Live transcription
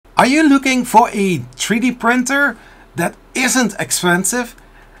Are you looking for a 3D printer that isn't expensive,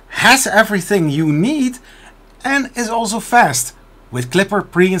 has everything you need, and is also fast with Clipper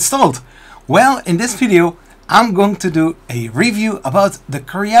pre-installed? Well, in this video I'm going to do a review about the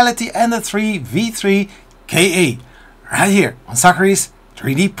Creality Ender-3 V3 KE right here on Zachary's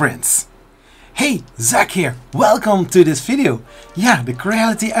 3D Prints. Hey, Zach here, welcome to this video. Yeah, the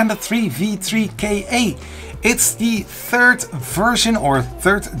Creality Ender-3 V3 KE. It's the third version or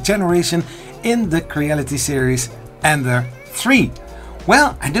third generation in the Creality series Ender-3.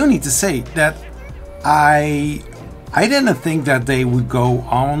 Well, I do need to say that I didn't think that they would go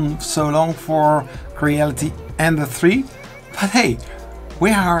on so long for Creality Ender-3, but hey,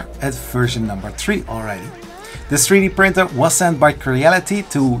 we are at version number 3 already. This 3D printer was sent by Creality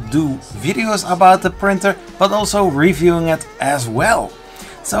to do videos about the printer, but also reviewing it as well.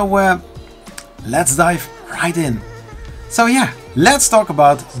 So let's dive right in. So yeah, let's talk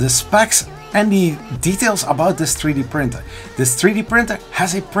about the specs and the details about this 3D printer. This 3D printer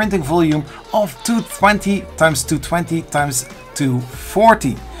has a printing volume of 220 x 220 x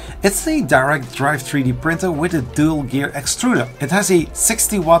 240. It's a direct drive 3D printer with a dual gear extruder. It has a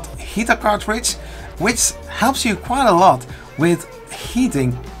 60-watt heater cartridge, which helps you quite a lot with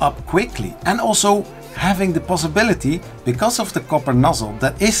heating up quickly, and also having the possibility, because of the copper nozzle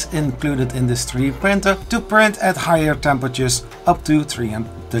that is included in this 3D printer, to print at higher temperatures up to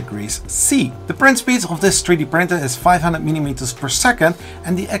 300 degrees C. The print speed of this 3D printer is 500 mm per second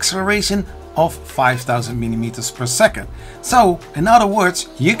and the acceleration of 5000 mm per second. So, in other words,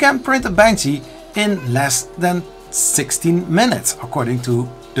 you can print a Banshee in less than 16 minutes, according to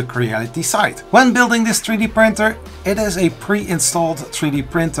the Creality site. When building this 3D printer, it is a pre-installed 3D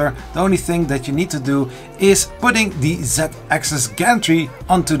printer. The only thing that you need to do is putting the Z-axis gantry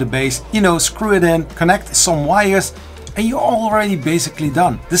onto the base, screw it in, connect some wires, and you're already basically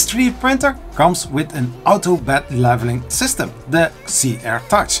done. This 3D printer comes with an auto bed leveling system, the CR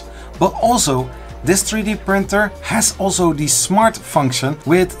Touch. But also, this 3D printer has also the smart function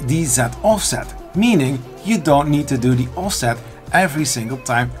with the Z offset, meaning you don't need to do the offset every single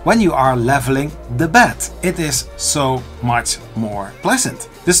time when you are leveling the bed. It is so much more pleasant.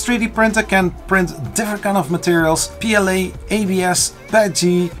 This 3D printer can print different kind of materials: PLA, ABS,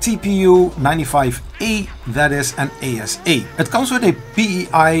 PETG, TPU, 95A, that is, and ASA. It comes with a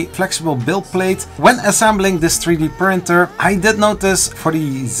PEI flexible build plate. When assembling this 3D printer, I did notice for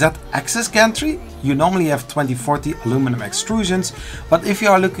the Z-axis gantry, you normally have 2040 aluminum extrusions, but if you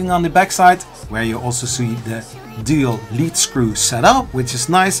are looking on the back side, where you also see the dual lead screw setup, which is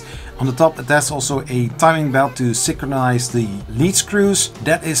nice. On the top, there's also a timing belt to synchronize the lead screws.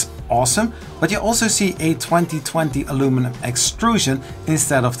 That is awesome. But you also see a 2020 aluminum extrusion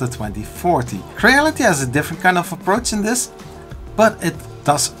instead of the 2040. Creality has a different kind of approach in this, but it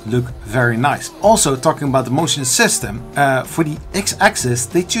does look very nice. Also, talking about the motion system, for the X-axis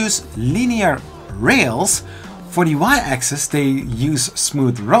they choose linear rails. For the Y-axis they use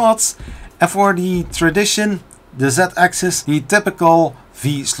smooth rods, and for the tradition, the Z-axis, the typical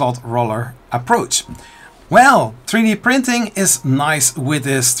V-slot roller approach. Well, 3D printing is nice with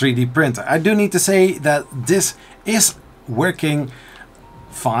this 3D printer. I do need to say that this is working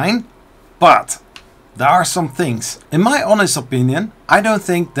fine, but there are some things. In my honest opinion, I don't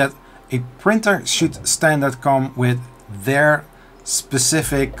think that a printer should standard come with their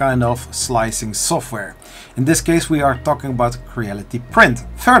specific kind of slicing software. In this case, we are talking about Creality Print.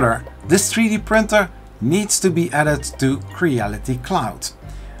 Further, this 3D printer needs to be added to Creality Cloud.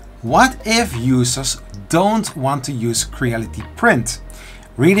 What if users don't want to use Creality Print?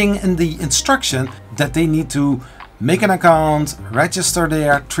 Reading in the instruction that they need to make an account, register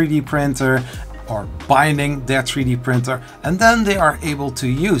their 3D printer, or binding their 3D printer, and then they are able to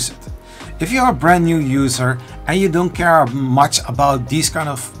use it. If you are a brand new user and you don't care much about these kind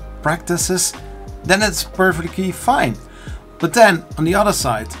of practices, then it's perfectly fine. But then on the other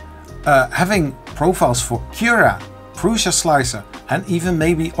side, having profiles for Cura, Prusa Slicer, and even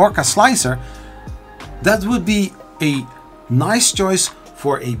maybe Orca Slicer, that would be a nice choice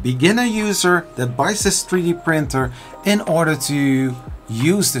for a beginner user that buys this 3D printer in order to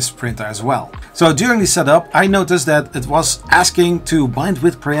use this printer as well. So during the setup, I noticed that it was asking to bind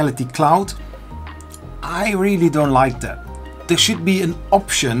with Creality Cloud. I really don't like that. There should be an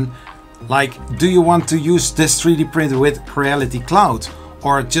option like, do you want to use this 3D printer with Creality Cloud?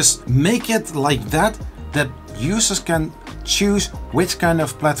 Or just make it like that users can choose which kind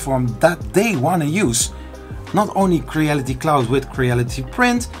of platform that they want to use. Not only Creality Cloud with Creality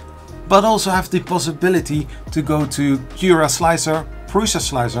Print, but also have the possibility to go to Cura Slicer, Prusa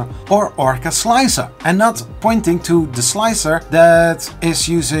slicer or Orca slicer, and not pointing to the slicer that is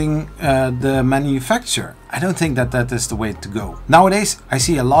using the manufacturer. I don't think that that is the way to go. Nowadays I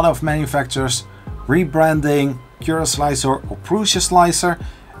see a lot of manufacturers rebranding Cura slicer or Prusa slicer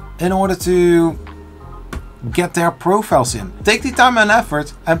in order to get their profiles in. Take the time and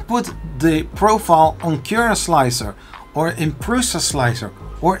effort and put the profile on Cura slicer or in Prusa slicer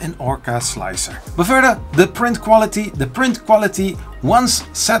or in Orca slicer. But further, the print quality once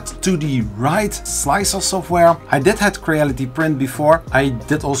set to the right slicer software. I did have Creality Print before. I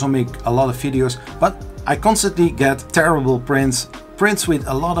did also make a lot of videos, but I constantly get terrible prints with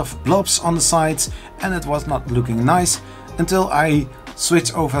a lot of blobs on the sides, and it was not looking nice until I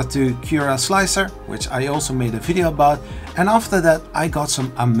switched over to Cura slicer, which I also made a video about, and after that I got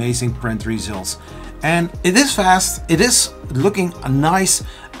some amazing print results. And it is fast, it is looking nice.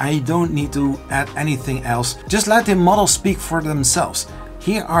 I don't need to add anything else. Just let the models speak for themselves.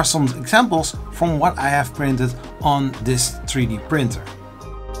 Here are some examples from what I have printed on this 3D printer.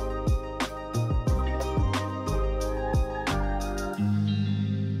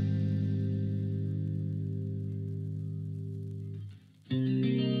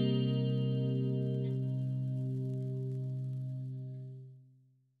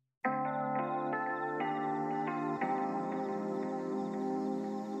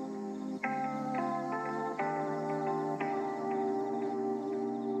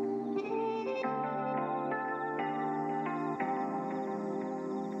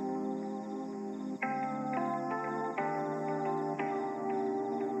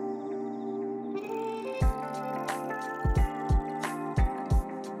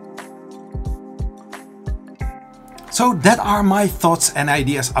 So that are my thoughts and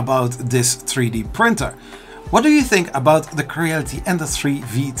ideas about this 3D printer. What do you think about the Creality Ender-3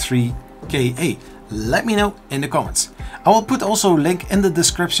 V3 KE? Let me know in the comments. I will put also a link in the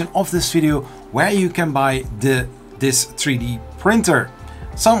description of this video where you can buy this 3D printer.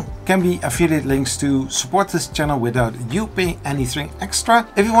 Some can be affiliate links to support this channel without you paying anything extra.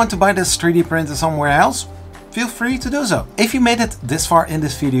 If you want to buy this 3D printer somewhere else, feel free to do so. If you made it this far in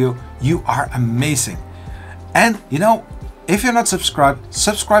this video, you are amazing. And you know, if you're not subscribed,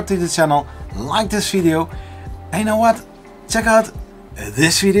 subscribe to the channel, like this video, and you know what? Check out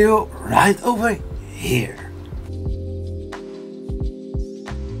this video right over here.